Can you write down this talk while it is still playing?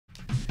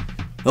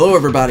Hello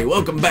everybody,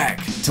 welcome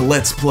back to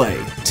Let's Play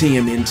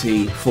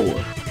TMNT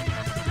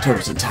 4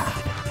 Turtles in Time.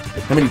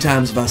 How many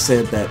times have I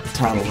said that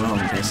title wrong,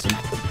 Dustin?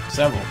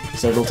 Several.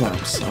 Several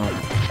times,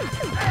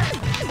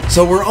 alright.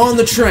 So we're on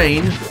the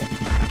train,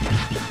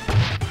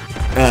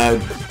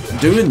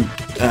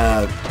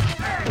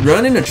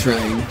 running a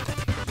train.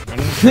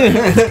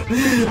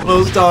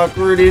 Most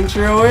awkward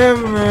intro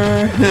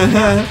ever.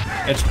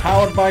 It's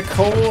powered by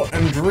coal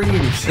and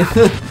dreams.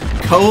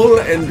 Coal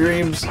and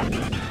dreams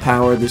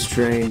power this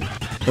train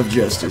of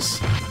justice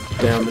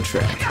down the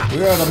track.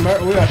 We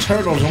are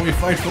turtles and we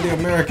fight for the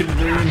American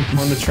dream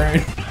on the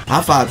train.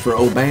 I fight for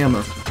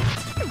Obama.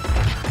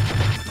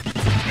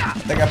 I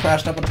think I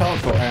passed up a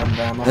teleport,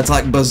 Alabama. That's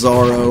like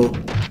Bizarro.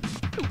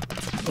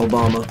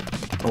 Obama.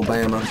 Oh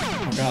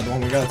god, the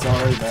one we got's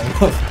already bad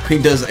enough. He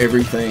does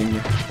everything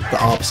the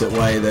opposite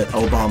way that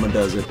Obama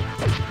does it.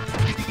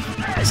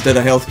 Instead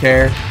of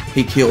healthcare,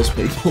 he kills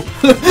people.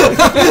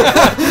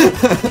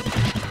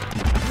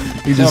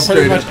 He just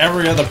pretty much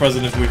every other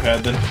president we've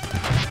had then.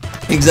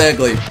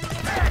 Exactly.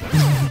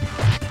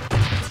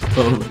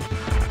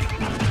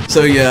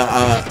 So yeah,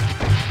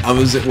 I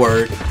was at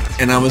work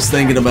and I was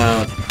thinking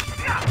about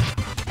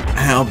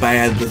how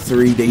bad the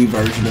 3D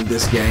version of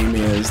this game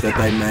is that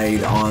they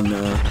made on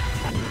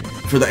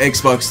for the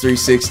Xbox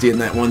 360 in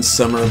that one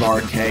Summer of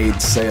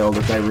Arcade sale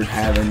that they were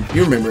having.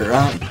 You remember it,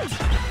 right?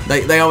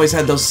 They always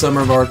had those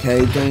Summer of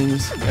Arcade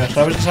things. Yeah,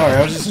 so I was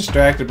just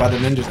distracted by the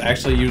ninjas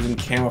actually using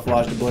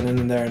camouflage to blend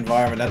in their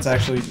environment. That's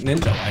actually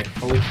ninja-like.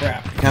 Holy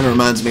crap. Kind of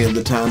reminds me of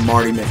the time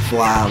Marty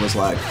McFly was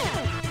like,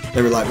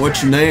 they were like,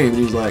 what's your name? And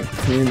he was like,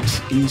 Clint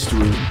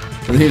Eastwood.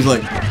 And he was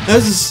like,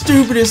 that's the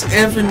stupidest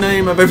effing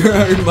name I've ever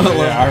heard in my life.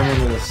 Yeah, I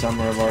remember the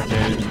Summer of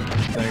Arcade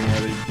thing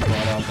where they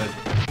brought out that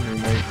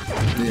remake.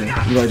 Yeah,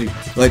 I'm glad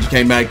you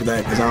came back to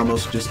that because I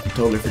almost just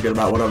totally forget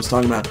about what I was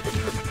talking about.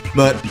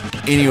 But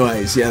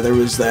anyways, yeah, there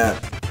was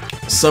that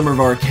Summer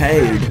of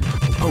Arcade.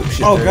 Oh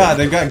shit! Oh god,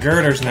 they've got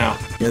girders now.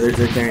 Yeah,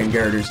 they're carrying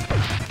girders.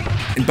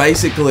 And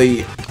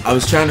basically, I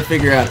was trying to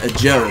figure out a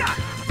joke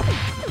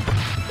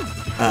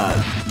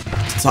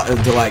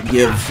to like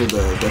give for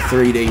the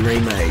 3D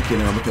remake, you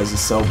know, because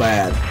it's so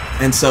bad.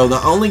 And so the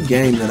only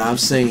game that I've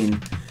seen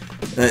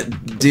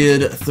that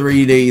did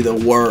 3D the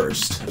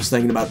worst, I was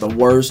thinking about the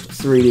worst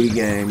 3D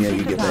game, yeah,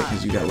 you get that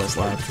because you got less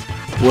life,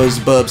 was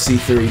Bubsy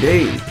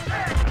 3D.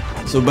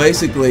 So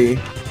basically,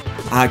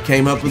 I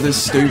came up with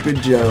this stupid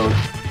joke,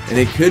 and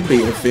it could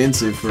be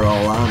offensive for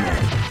all I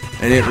know.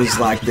 And it was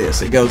like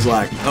this. It goes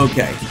like,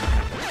 okay,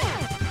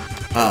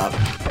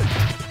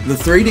 the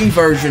 3D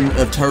version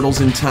of Turtles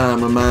in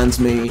Time reminds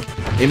me,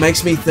 it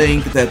makes me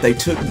think that they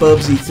took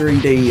Bubsy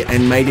 3D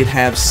and made it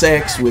have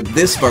sex with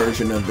this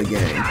version of the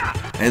game.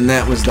 And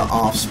that was The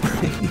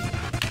Offspring.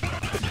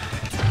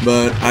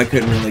 But I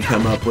couldn't really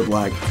come up with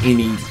like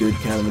any good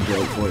kind of a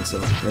joke for it, so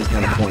that's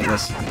kind of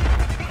pointless.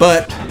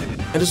 But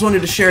I just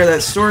wanted to share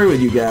that story with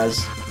you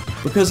guys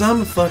because I'm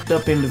a fucked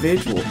up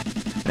individual,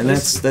 and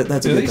that's a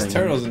good thing. These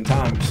Turtles in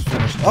Time just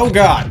finished. Oh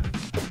god!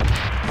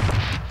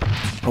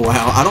 Oh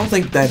wow! I don't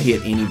think that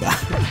hit anybody.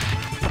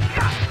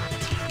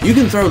 You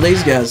can throw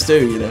these guys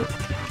too, you know.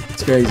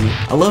 It's crazy.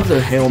 I love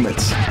their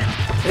helmets.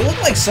 They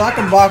look like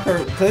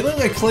They look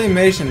like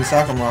claymation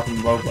Sock'em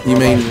Rock'em robots. You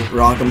mean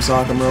Rock'em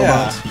Sock'em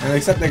robots? Yeah, and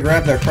except they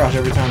grab their crotch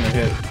every time they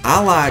hit.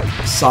 I like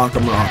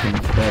Sock'em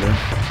Rock'em better.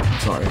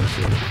 Sorry,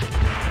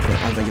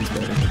 I think it's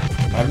better.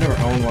 I've never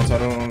owned one, so I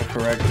don't know the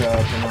correct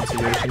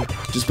pronunciation.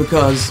 Just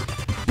because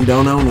you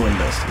don't own one,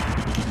 Dustin,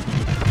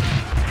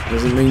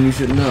 doesn't mean you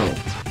should know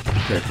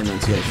the correct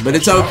pronunciation. But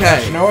it's okay.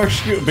 There's no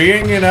excuse.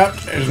 Being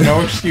inept is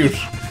no excuse.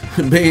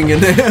 Being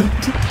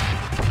inept.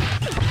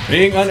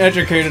 Being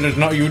uneducated is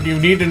not. You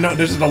need to know.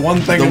 This is the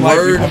one thing in life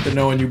you have to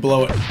know, and you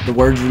blow it. The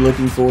word you're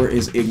looking for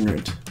is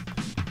ignorant.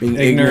 Being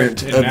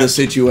ignorant of the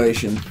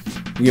situation.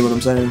 You get what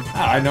I'm saying?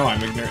 I know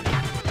I'm ignorant.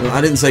 Well,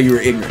 I didn't say you were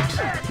ignorant.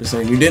 Just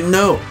saying you didn't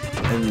know.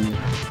 And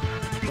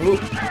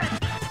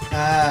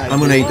I'm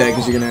gonna eat that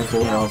because you're gonna have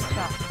full health.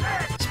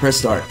 Let's press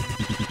start.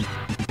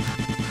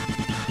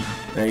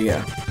 There you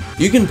go.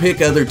 You can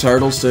pick other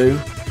turtles too.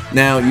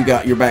 Now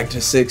you're back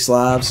to 6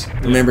 lives.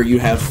 Remember, you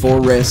have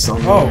 4 rests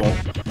on normal.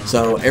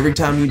 So every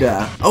time you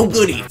die, oh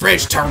goody,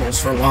 fresh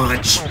turtles for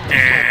lunch.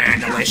 Ah,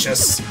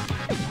 delicious.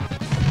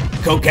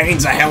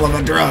 Cocaine's a hell of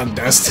a drug,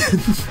 Dustin.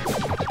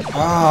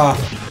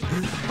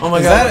 Oh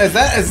my god. Is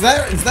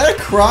that a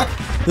croc?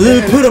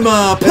 Put 'em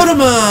up! Put 'em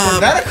up! Is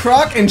that a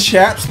croc and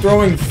chaps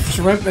throwing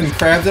shrimp and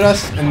crabs at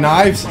us and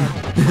knives?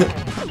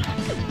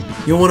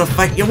 You wanna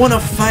fight? You wanna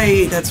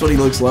fight? That's what he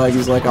looks like.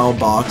 He's like all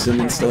boxing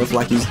and stuff,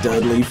 like he's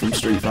Dudley from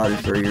Street Fighter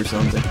 3 or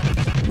something.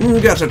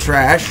 Got the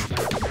trash.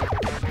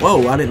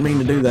 Whoa, I didn't mean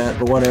to do that,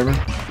 but whatever.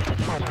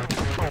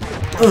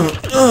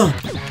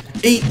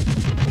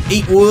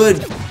 Eat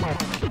wood.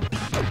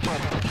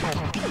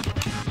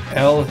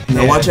 Hell yeah.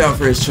 Now watch out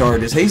for his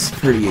charges. He's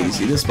pretty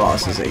easy. This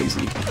boss is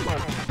easy.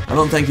 I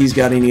don't think he's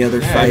got any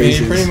other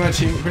phases. I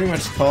mean, he pretty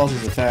much calls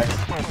his attacks.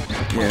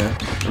 Yeah.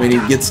 I mean, he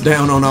gets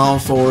down on all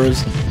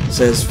fours,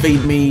 says,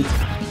 feed me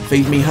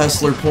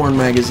hustler porn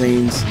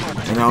magazines,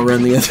 and I'll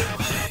run the other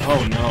way.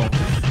 Oh no.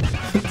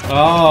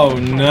 Oh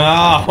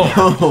no!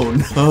 Oh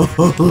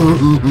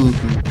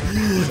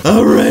no!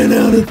 I ran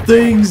out of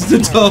things to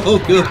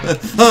talk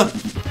about.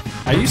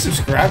 Are you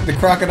subscribed to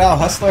Crocodile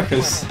Hustler?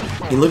 Cause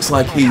He looks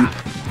like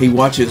he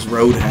watches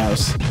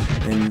Roadhouse,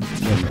 and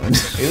never mind.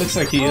 he looks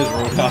like he is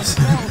Roadhouse.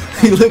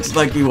 He looks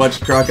like he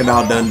watched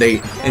Crocodile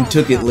Dundee and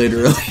took it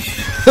literally.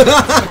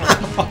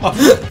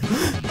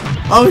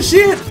 Oh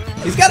shit!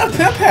 He's got a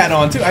pimp hat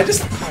on too. I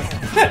just.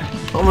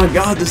 Oh my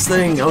god, this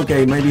thing.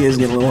 Okay, maybe it is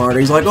getting a little harder.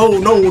 He's like, oh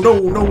no, no, no,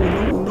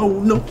 no, no,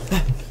 no.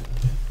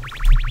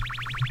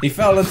 He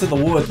fell into the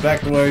woods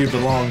back to where he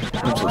belonged.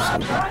 I'm so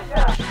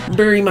stupid.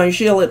 Bury my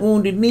shell that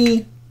wounded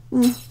me.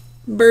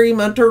 Bury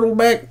my turtle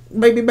back,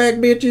 baby back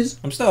bitches.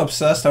 I'm still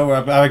obsessed over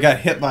how I got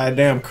hit by a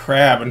damn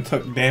crab and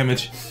took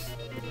damage.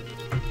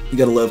 You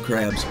gotta love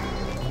crabs.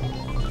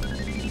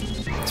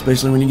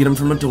 Especially when you get them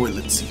from a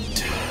toilet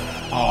seat.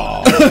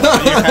 Oh,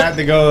 you had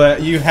to go there.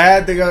 You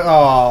had to go.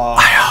 Oh.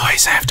 I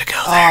always have to go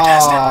there,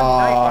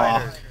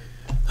 Dustin.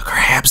 The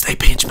crabs, they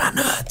pinch my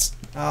nuts.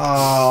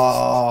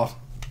 Oh.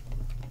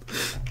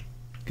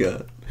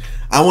 God.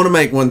 I want to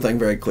make one thing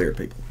very clear,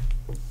 people.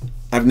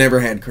 I've never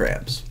had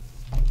crabs.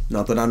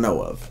 Not that I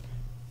know of.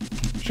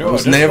 Sure,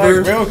 was just never-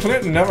 like Bill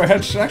Clinton never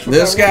had sex with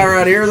This that guy woman.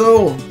 right here,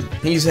 though,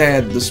 he's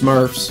had the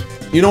Smurfs.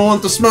 You don't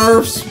want the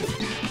Smurfs?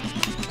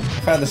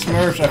 I've had the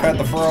Smurfs, I've had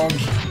the frogs.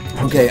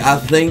 Okay, I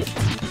think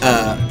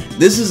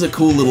this is a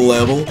cool little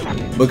level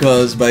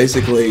because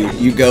basically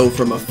you go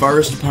from a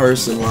first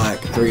person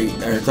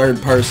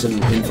third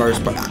person in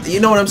first person.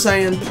 You know what I'm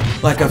saying?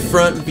 Like a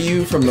front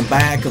view from the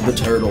back of the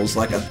turtles,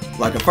 like a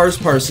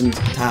first person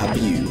type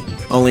view.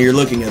 Only you're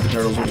looking at the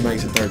turtles, which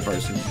makes it third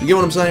person. You get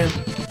what I'm saying?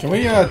 Can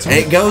we, And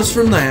it goes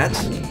from that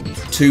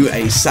to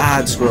a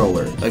side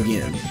scroller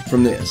again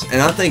from this,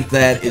 and I think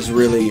that is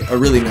really a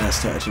really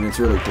nice touch, and it's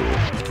really cool.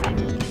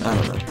 I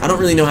don't know. I don't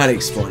really know how to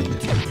explain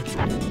it.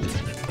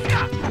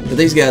 But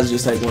these guys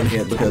just take one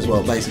hit because,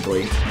 well,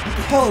 basically, what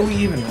the hell are we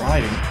even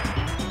riding?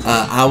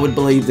 I would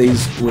believe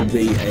these would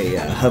be a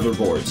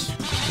hoverboards.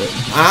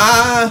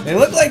 But, They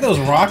look like those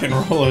rock and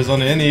rollers on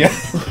the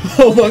NES.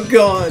 oh my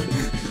god!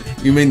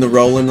 You mean the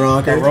rolling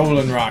rocker? A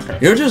rolling rocker.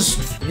 You're just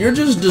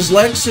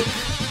dyslexic.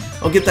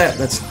 Oh, get that.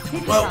 That's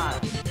well.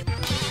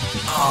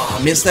 Oh,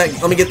 I missed that.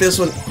 Let me get this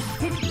one.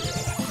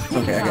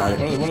 Okay, I got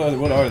it. What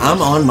are these?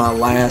 I'm on my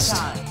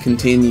last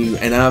continue,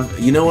 and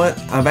you know what?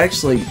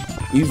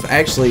 You've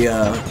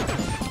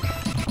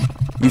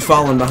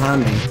fallen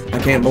behind me. I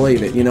can't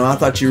believe it. You know, I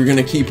thought you were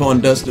gonna keep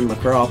on dusting my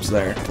crops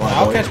there.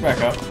 I'll catch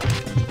back up.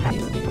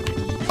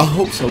 I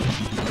hope so,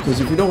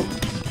 because if you don't,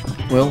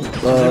 well,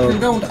 If you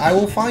don't, I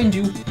will find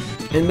you.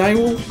 and I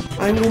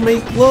will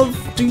make love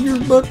to your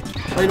butt.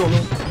 I don't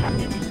know.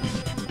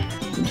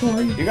 I'm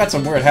sorry. You got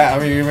some weird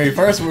hat. I mean,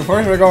 first we're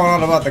going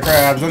on about the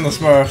crabs and the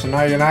Smurfs, and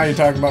now you're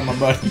talking about my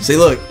butt. See,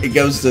 look, it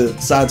goes to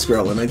side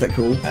scrolling. Ain't that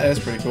cool? That is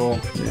pretty cool.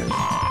 Yeah.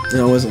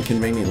 No, I wasn't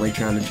conveniently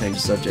trying to change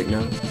the subject. No,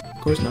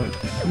 of course not.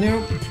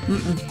 Nope.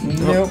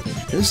 Nope.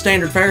 This is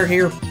standard fare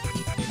here.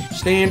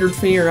 Standard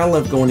fare. I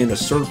love going in a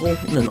circle,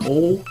 in an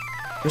O.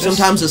 Or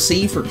sometimes a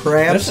C for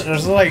crabs.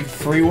 There's like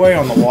freeway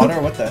on the water.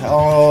 What the hell?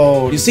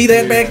 Oh, You see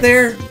that back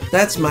there?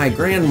 That's my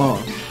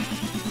grandma.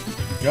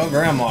 Your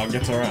grandma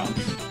gets around.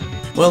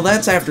 Well,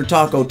 that's after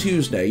Taco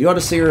Tuesday. You ought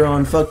to see her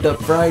on Fucked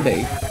Up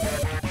Friday.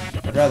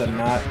 I'd rather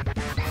not.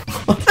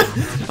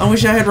 I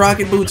wish I had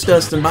rocket boots,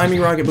 Dustin. Buy me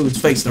rocket boots.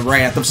 Face the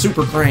wrath of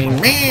Super Crane.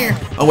 Meh.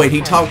 Oh wait, he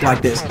talked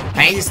like this.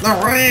 Face the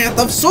wrath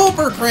of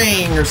Super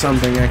Crane or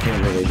something. I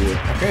can't really do it.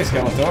 Okay,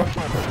 Skeletor.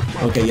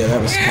 Okay, yeah, that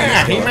was kind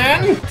Yeah, of cool.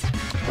 He-Man.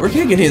 We're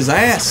kicking his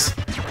ass.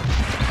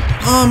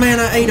 Oh man,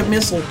 I ate a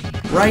missile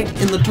right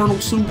in the turtle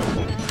soup.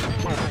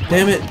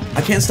 Damn it!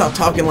 I can't stop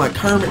talking like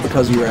Kermit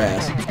because of your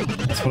ass.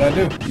 That's what I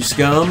do. You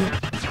scum.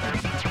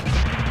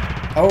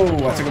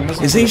 Oh, I took a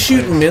missile. Is he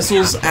shooting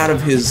missiles out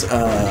of his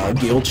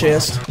gill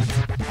chest?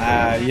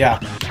 Yeah.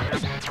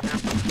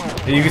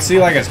 You can see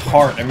like his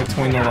heart in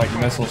between the like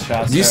missile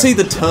shots. Did you see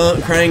the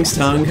Krang's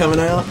tongue coming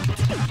out?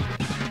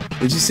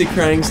 Did you see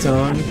Krang's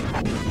tongue?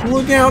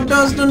 Look out,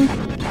 Dustin!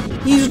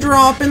 He's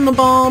dropping the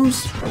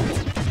bombs.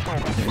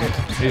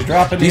 He's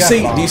dropping. Do you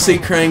the see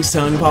Krang's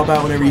tongue pop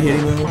out whenever you hit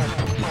him though?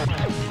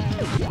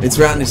 It's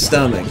right in his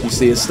stomach. You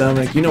see his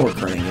stomach? You know where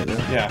Krang is,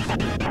 right?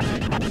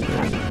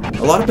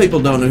 Yeah. A lot of people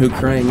don't know who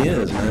Krang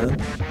is, man.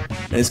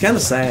 And it's kind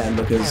of sad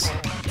because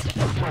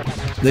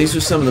these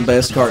are some of the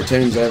best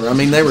cartoons ever. I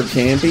mean, they were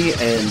campy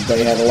and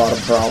they had a lot of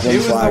problems. He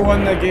was like, the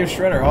one that gave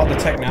Shredder all the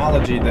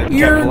technology that.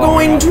 You're kept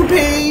blowing going up. to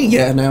pay.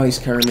 Yeah, now he's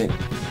Kermit.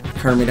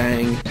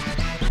 Kermit-ang.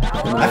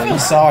 I feel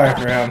sorry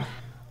for him.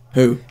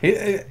 Who?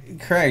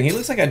 Craig. He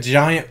looks like a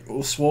giant,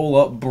 swole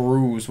up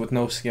bruise with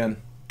no skin.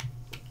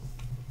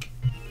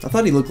 I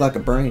thought he looked like a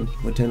brain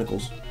with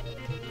tentacles.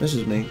 This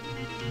is me.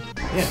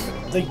 Yeah,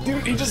 like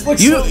dude, he just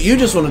looks. You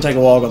just want to take a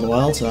walk on the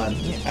wild side.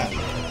 Yeah.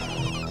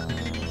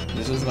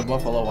 This isn't a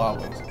Buffalo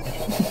Wild Wings.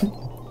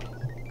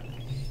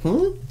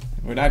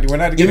 We're not. You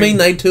Giving, mean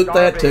they took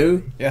that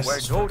too? Yes. Where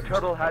no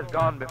turtle has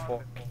gone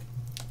before.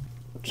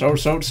 So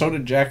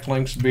did Jack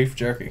Link's beef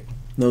jerky.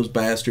 Those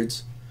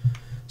bastards.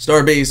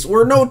 Star Beast,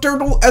 where no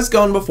turtle has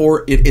gone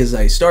before. It is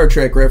a Star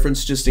Trek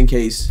reference, just in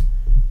case.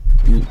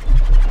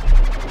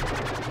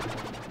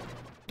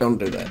 Don't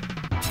do that.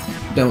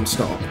 Don't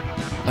stop.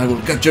 I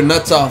will cut your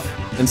nuts off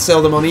and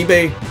sell them on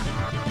eBay.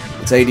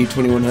 It's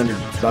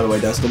 80-2100, by the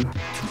way, Dustin.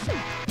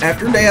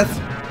 After death.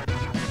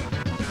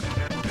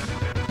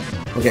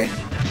 Okay.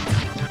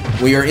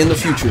 We are in the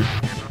future.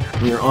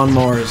 We are on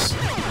Mars.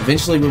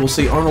 Eventually we will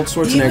see Arnold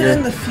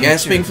Schwarzenegger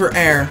gasping for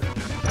air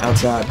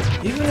outside.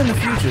 Even in the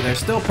future, there's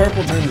still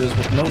purple ninjas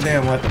with no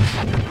damn weapons.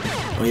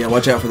 Oh yeah,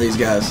 watch out for these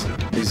guys.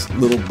 These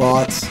little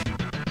bots.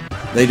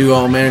 They do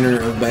all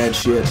manner of bad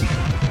shit.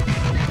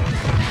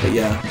 But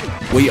yeah,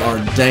 we are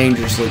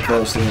dangerously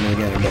close to the end of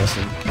the game,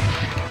 Dustin.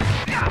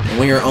 And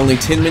we are only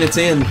 10 minutes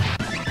in.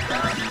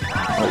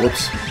 Oh,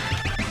 whoops.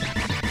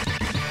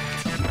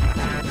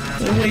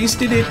 I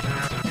wasted it.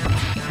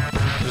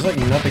 There's like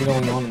nothing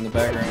going on in the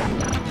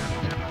background.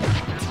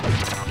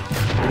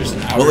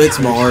 Well, it's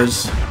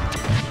Mars.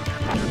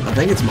 I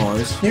think it's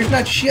Mars. There's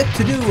not shit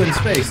to do in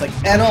space, like,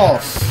 at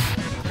all.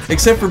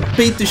 Except for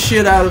beat the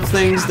shit out of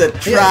things that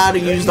try to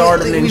use the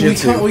art of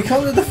ninjutsu. We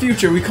come to the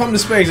future, we come to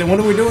space, and what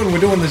are we doing? We're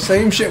doing the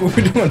same shit we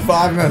were doing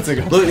 5 minutes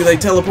ago. Look, they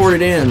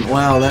teleported in.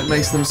 Wow, that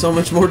makes them so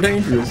much more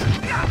dangerous.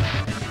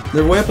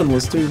 They're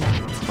weaponless too.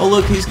 Oh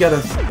look, he's got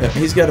a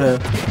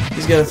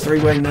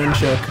three-way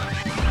nunchuck.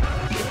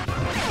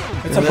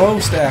 It's a bow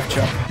staff,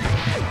 Chuck.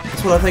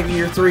 That's what I think of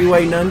your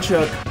three-way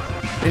nunchuck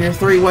and your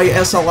three-way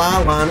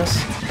SLI, Linus.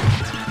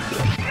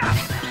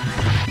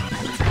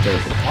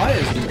 Why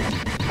is it?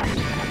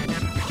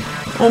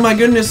 Oh my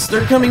goodness,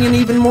 they're coming in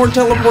even more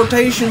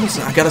teleportations.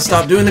 I gotta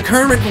stop doing the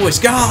Kermit voice.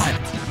 God,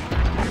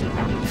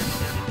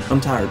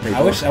 I'm tired, people.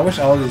 I wish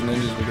all these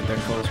ninjas would get their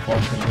clothes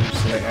washed and bleached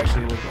so they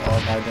actually look all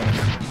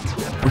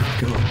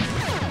identical.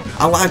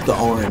 I like the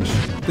orange.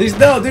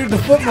 No, dude, the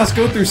foot must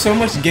go through so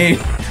much gain.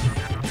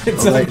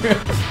 It's like,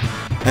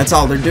 that's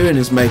all they're doing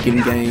is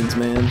making gains,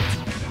 man.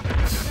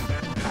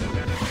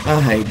 I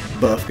hate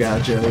buff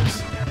guy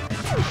jokes.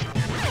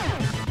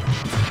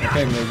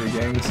 Okay, major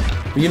gains.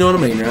 You know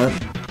what I mean, right?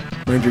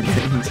 Major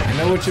gains. I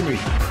know what you mean.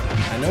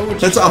 I know what you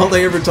That's all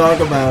they ever talk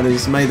about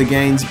is may the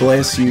gains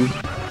bless you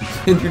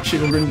and your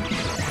children.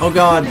 Oh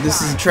god, this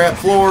is a trap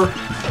floor.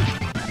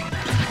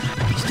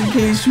 Just in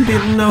case you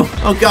didn't know.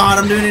 Oh god,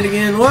 I'm doing it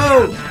again.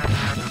 Whoa!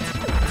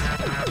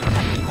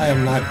 I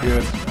am not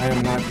good. I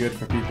am not good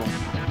for people.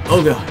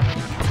 Oh god.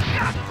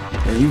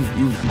 Yeah, you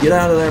get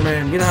out of there,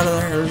 man. Get out of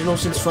there. There's no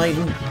sense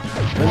fighting.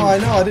 Oh, I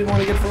know. I didn't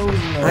want to get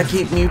frozen though. I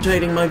keep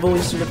mutating my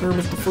voice to the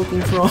Kermit the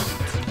fucking Frog.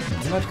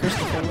 I'm not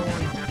Christopher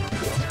Lloyd.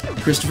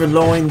 Christopher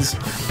Loins.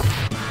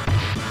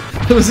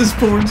 That was his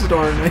porn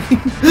star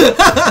name.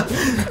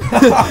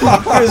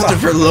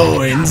 Christopher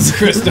Loins.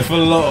 Christopher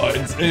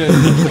Lloyd's in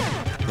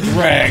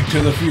Drag to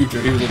the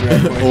Future. He was a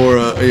drag queen. Or,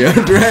 yeah,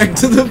 Drag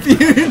to the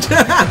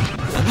Future.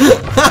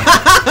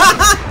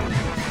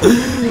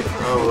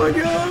 Oh my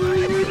god.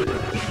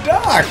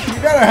 Doc, you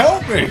gotta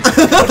help me.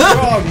 What's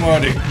wrong,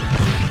 Marty?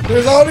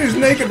 There's all these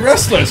naked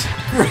wrestlers.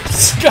 Great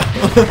Scott.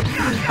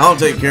 I'll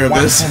take care of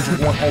this.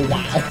 Oh,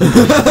 wow.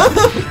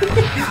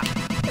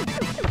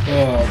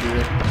 Oh,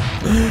 dear.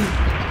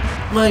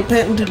 My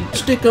patented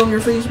stick on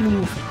your face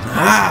move.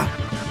 Ah!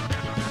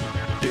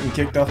 Getting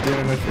kicked off the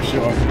internet for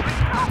sure.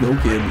 No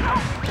kidding.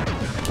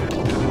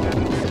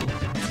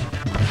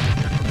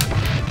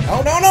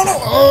 Oh, no, no, no!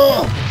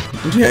 Oh!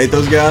 Don't you hate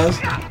those guys?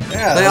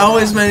 Yeah, they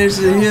always manage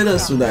to hit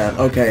us with that.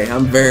 Okay,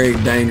 I'm very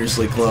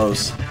dangerously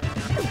close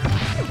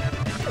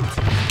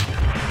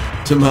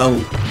to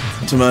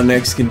my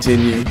next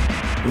continue.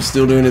 I'm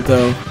still doing it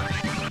though.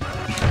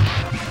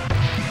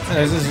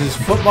 Is this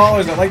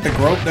footballers that like to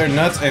grope their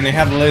nuts and they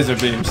have laser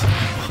beams?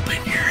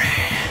 Open your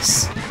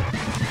ass.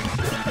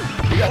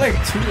 You got like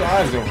 2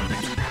 eyes over me.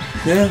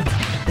 Yeah,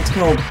 it's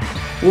called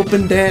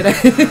whooping dad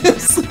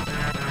ass.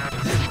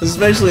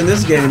 Especially in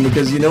this game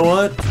because you know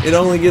what? It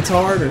only gets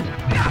harder. You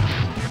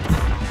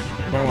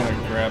might want to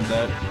grab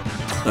that.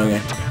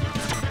 Okay.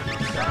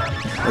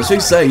 I was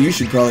going to say you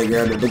should probably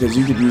grab it because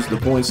you could use the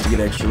points to get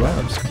extra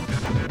lives.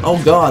 Oh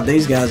god,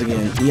 these guys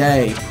again.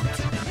 Yay.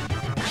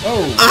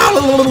 Oh!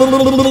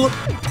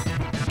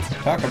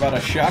 Talk about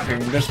a shocking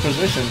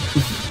disposition.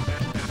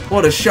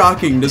 What a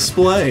shocking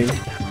display.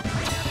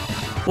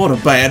 What a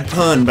bad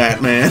pun,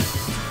 Batman.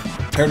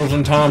 Turtles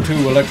in Time 2,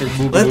 Electric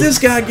Boogaloo. Let this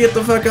guy get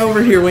the fuck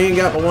over here. We ain't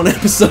got but 1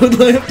 episode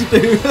left to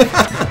do.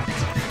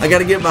 I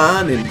gotta get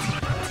behind him.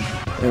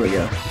 There we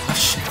go. Oh,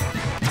 shit.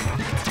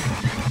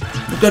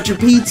 I've got your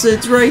pizza.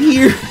 It's right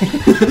here.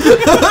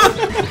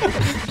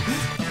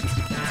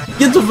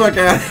 Get the fuck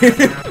out of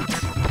here.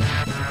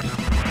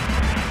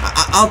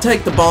 I'll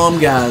take the bomb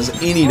guys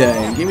any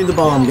day. Give me the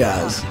bomb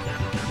guys.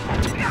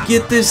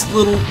 Get this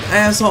little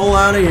asshole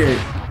out of here.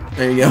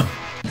 There you go.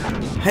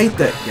 Hate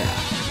that guy.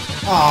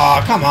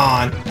 Aw, come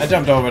on. I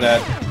jumped over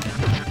that.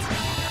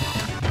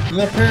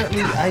 And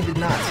apparently I did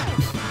not.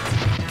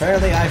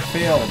 Apparently I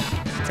failed.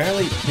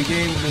 Apparently the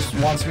game just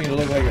wants me to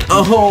look like a...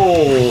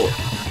 Oh!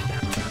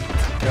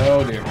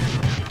 Oh dear.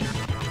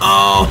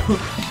 Oh!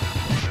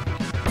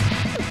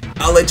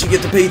 I'll let you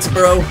get the pizza,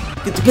 bro.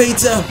 Get the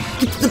pizza.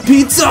 Get to the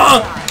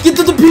pizza. Get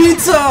to the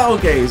pizza.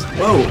 Okay.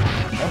 Whoa.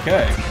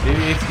 Okay.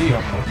 ADHD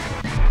Arnold.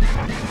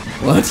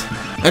 What?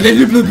 I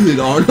didn't even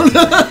Arnold.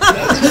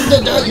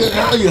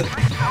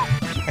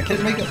 I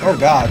can't make it. Oh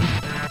God.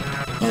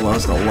 I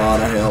lost a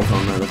lot of health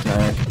on that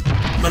attack,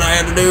 but I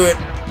had to do it.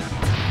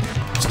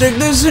 Stick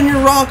this in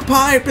your rock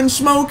pipe and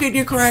smoke it,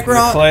 you crack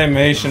rock.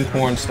 Claymation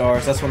porn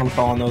stars. That's what I'm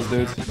calling those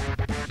dudes.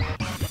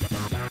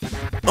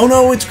 Oh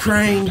no, it's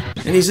Crane,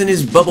 and he's in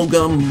his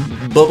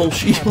bubblegum bubble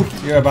shield.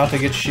 You're about to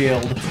get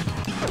shielded.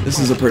 This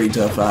is a pretty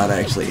tough fight,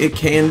 actually. It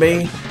can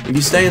be. If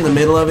you stay in the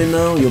middle of him,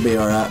 though, you'll be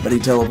alright, but he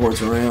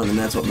teleports around, and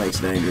that's what makes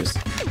it dangerous.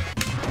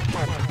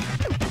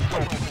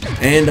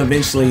 And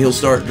eventually he'll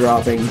start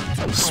dropping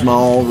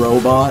small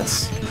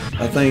robots.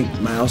 I think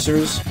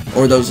mousers,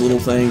 or those little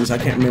things. I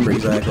can't remember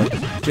exactly.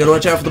 But you gotta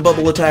watch out for the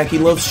bubble attack. He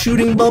loves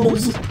shooting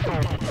bubbles.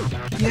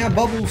 Yeah,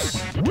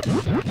 bubbles.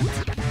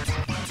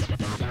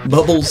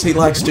 Bubbles, he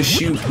likes to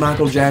shoot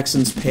Michael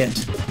Jackson's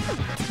pet.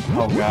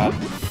 Oh God.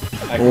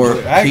 I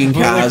King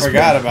completely Kai's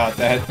forgot pet. about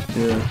that.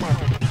 Yeah.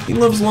 He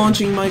loves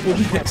launching Michael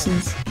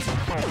Jackson's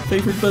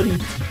favorite buddy.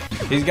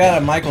 He's got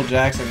a Michael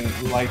Jackson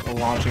like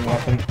launching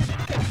weapon.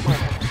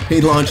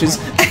 He launches.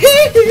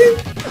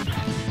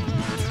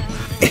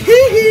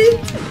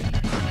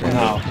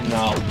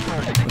 No.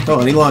 Oh,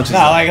 and he launches. No,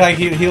 like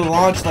he'll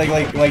launch like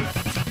I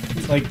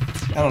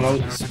don't know,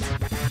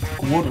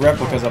 wood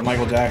replicas of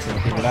Michael Jackson.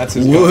 That's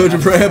his wood gun.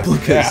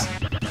 replicas. Yeah.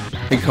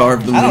 He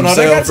carved them I don't know.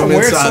 They got himself some from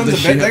weird inside sons the of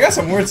ship. bitches. They got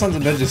some weird sons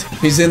of bitches.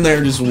 He's in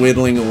there just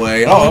whittling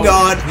away. Oh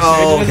God!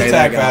 Oh, He's okay, changing his that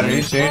attack got pattern. me.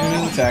 He's changing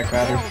his attack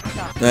pattern.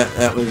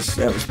 That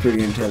was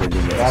pretty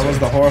intelligent. That was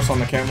the horse on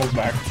the camel's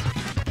back.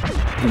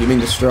 You mean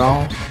the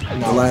straw? No,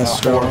 The last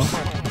straw. horse.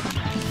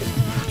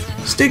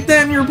 Stick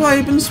that in your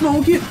pipe and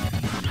smoke it.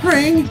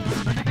 Ring.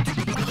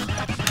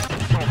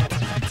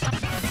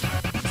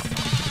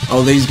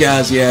 Oh, these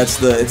guys, yeah,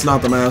 it's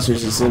not the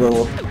mousers, it's the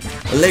little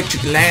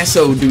electric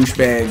lasso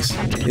douchebags.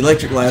 The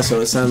electric lasso,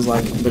 it sounds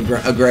like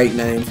a great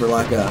name for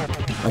like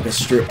a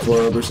strip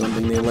club or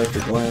something, the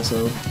electric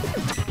lasso.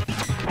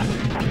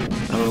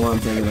 I don't know why I'm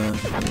thinking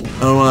that. I don't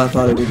know why I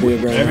thought it would be a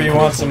great Maybe name. you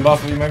want some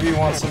buffalo. Maybe you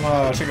want some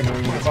chicken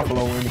wings,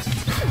 buffalo wings.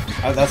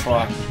 That's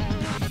why.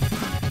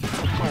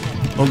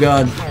 Oh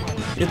God.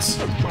 It's...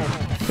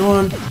 Come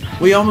on.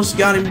 We almost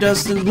got him,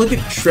 Dustin. Look at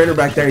Shredder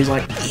back there. He's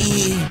like,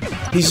 eee.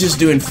 He's just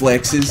doing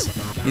flexes.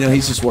 You know,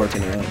 he's just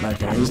working out back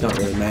there. He's not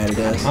really mad at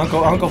us.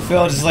 Uncle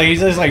Phil he's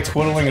just like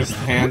twiddling his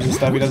hands and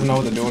stuff. He doesn't know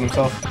what to do with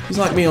himself. He's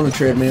like me on the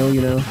treadmill,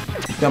 you know.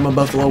 Got my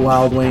Buffalo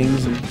Wild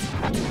Wings and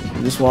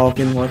I'm just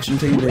walking, watching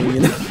TV,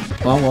 you know,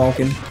 while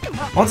walking.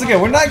 Once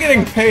again, we're not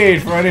getting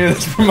paid for any of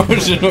this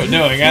promotion we're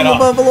doing at The all.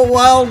 Buffalo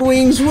Wild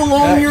Wings will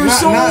own your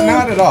soul.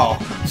 Not at all.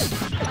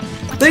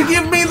 They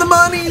give me the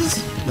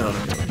monies. No.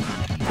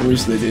 I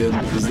wish they did,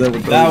 because that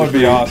would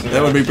be awesome.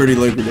 That would be pretty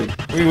lucrative.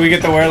 We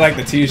get to wear like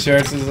the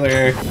t-shirts. It's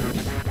like,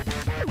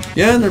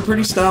 Yeah, and they're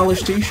pretty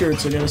stylish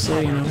t-shirts, I gotta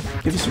say, you know.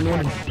 Give us some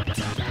money.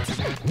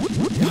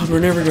 God, we're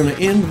never gonna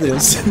end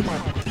this.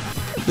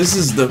 This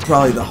is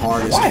probably the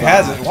hardest. why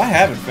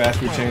haven't fast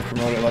food chains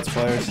promoted Let's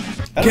Players?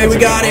 Okay, we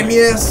got him,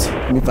 yes!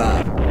 Give me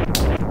 5.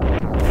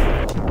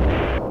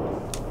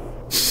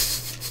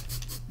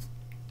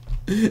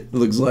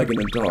 Looks like an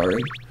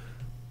Atari.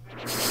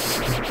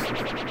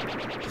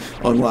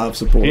 On live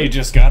support. He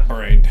just got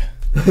brained.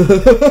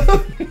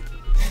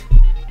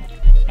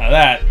 Now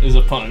that is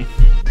a pun.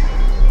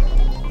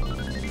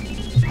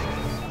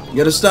 You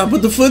gotta stop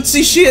with the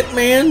footsie shit,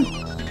 man!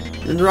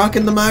 You're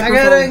rocking the microphone.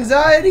 I got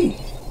anxiety.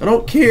 I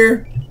don't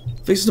care.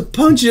 Fix to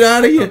punch it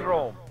out of you.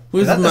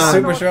 With Is that the my...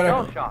 Super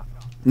Shredder?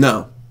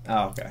 No.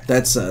 Oh, okay.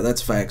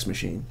 That's fax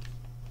machine.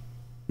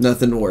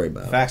 Nothing to worry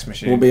about. Fax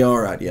machine. We'll be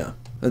alright, yeah.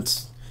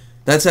 That's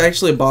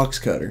actually a box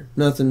cutter.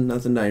 Nothing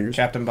dangerous.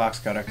 Captain Box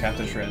Cutter,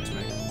 Captain Shreds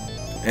me.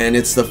 And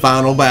it's the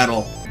final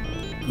battle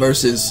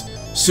versus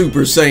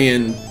Super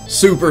Saiyan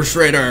Super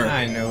Shredder.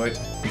 I knew it.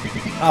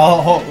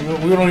 Oh,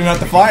 we don't even have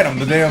to fight him.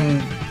 The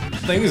damn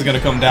thing is gonna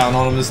come down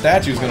on him. The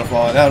statue's gonna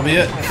fall. That'll be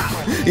it.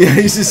 Yeah,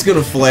 he's just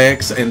gonna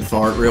flex and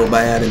fart real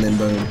bad, and then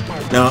boom.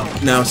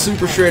 Now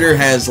Super Shredder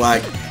has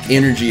like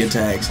energy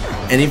attacks,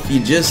 and if you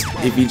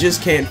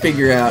just can't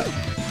figure out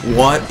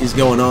what is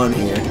going on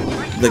here,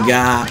 the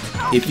guy,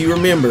 if you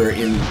remember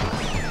in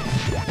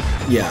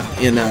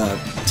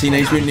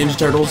Teenage Mutant Ninja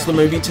Turtles the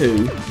movie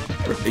 2,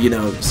 you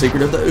know,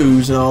 Secret of the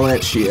Ooze and all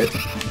that shit.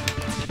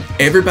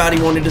 Everybody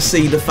wanted to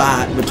see the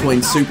fight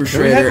between Super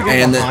Shredder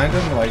and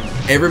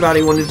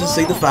everybody wanted to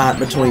see the fight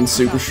between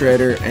Super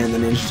Shredder and the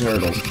Ninja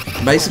Turtles.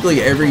 Basically,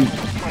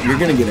 you're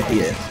gonna get a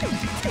hit.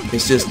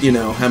 It's just, you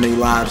know, how many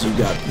lives you've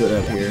got to put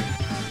up here.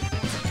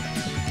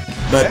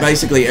 But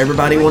basically,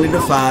 everybody wanted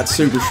to fight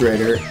Super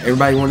Shredder.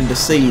 Everybody wanted to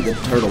see the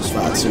Turtles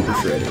fight Super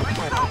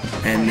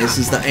Shredder. And this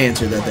is the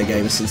answer that they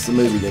gave us since the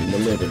movie didn't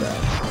deliver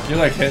that. You're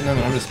like hitting him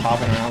and I'm just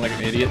hopping around like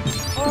an idiot.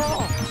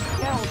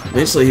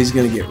 Eventually, he's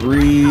going to get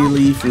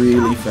really,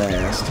 really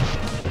fast.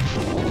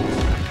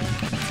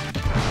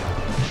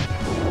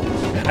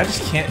 Man, I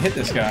just can't hit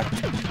this guy.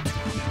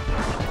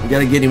 You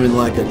gotta get him in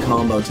like a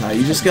combo tie.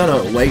 You just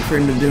gotta wait for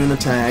him to do an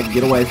attack,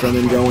 get away from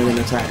him, go in and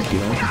attack, you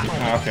know? Okay,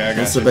 I got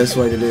That's the best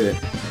way to do it.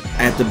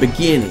 At the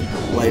beginning,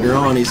 later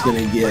on he's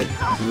gonna get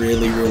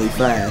really, really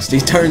fast. He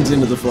turns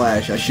into the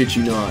Flash, I shit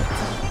you not.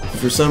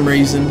 For some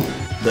reason,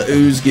 the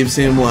ooze gives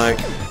him like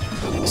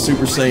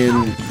Super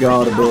Saiyan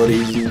God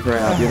abilities and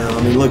crap, you know?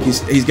 I mean, look,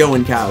 he's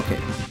going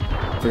Kaioken,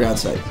 for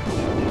God's sake.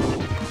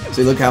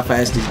 See, look how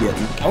fast he's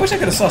getting. I wish I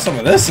could have saw some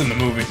of this in the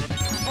movie.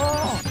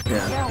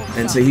 Yeah,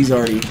 and see, he's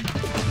already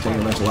taking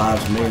a bunch of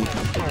lives from me.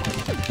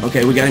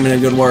 Okay, we got him in a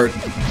good work.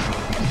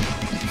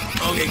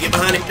 Okay, get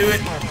behind him, do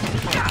it.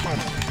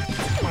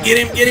 Get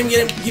him, get him,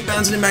 get him. Keep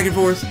bouncing him back and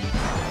forth.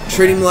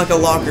 Treat him like a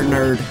locker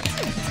nerd.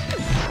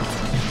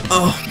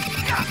 Oh.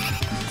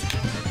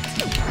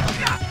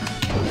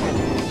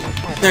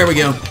 There we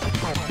go.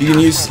 You can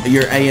use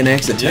your A and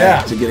X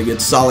attack to get a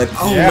good solid...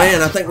 Oh,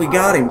 man, I think we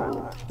got him.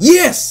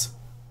 Yes!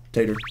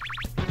 Tater.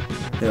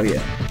 Hell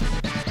yeah.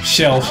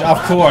 Shell, of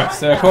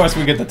course. Of course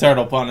we get the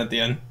turtle pun at the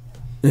end.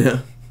 Yeah.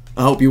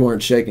 I hope you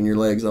weren't shaking your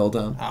legs all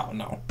the time. Oh,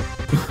 no.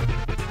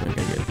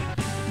 Okay, good.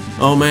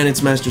 Oh, man,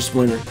 it's Master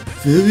Splinter.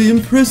 Very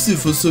impressive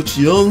for such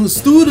young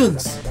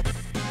students.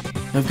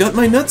 I've got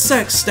my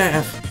nutsack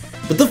staff,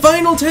 but the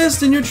final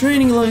test in your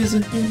training lies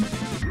ahead.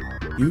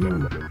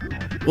 You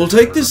will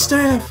take this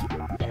staff,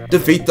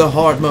 defeat the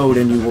hard mode,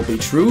 and you will be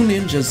true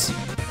ninjas.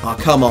 Oh,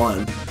 come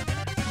on.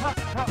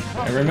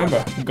 And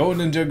remember, go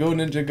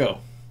ninja, go.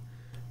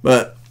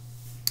 But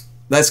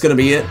that's going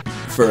to be it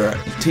for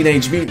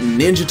Teenage Mutant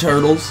Ninja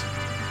Turtles,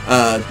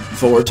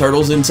 for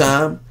Turtles in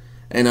Time.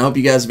 And I hope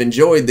you guys have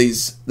enjoyed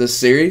this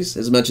series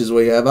as much as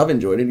we have. I've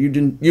enjoyed it.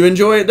 You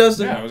enjoy it,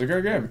 Dustin? Yeah, it was a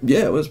great game.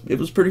 Yeah, it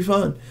was pretty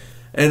fun.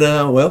 And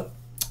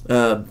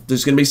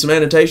there's going to be some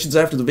annotations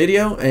after the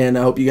video, and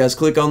I hope you guys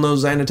click on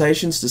those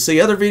annotations to see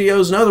other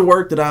videos and other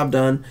work that I've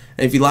done.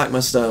 And if you like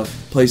my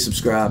stuff, please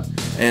subscribe.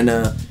 And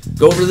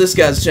go over to this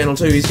guy's channel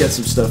too. He's got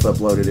some stuff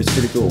uploaded. It's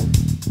pretty cool.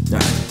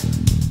 Alright.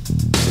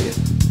 See ya.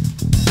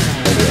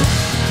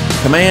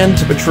 Command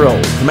to patrol.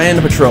 Command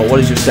to patrol. What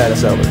is your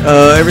status, Elder?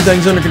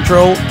 Everything's under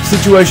control.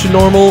 Situation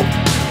normal.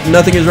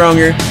 Nothing is wrong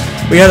here.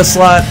 We had a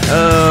slight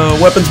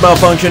weapons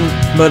malfunction,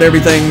 but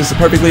everything's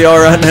perfectly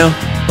alright now.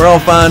 We're all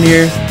fine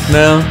here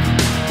now.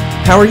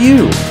 How are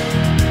you?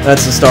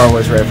 That's a Star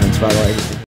Wars reference, by the way.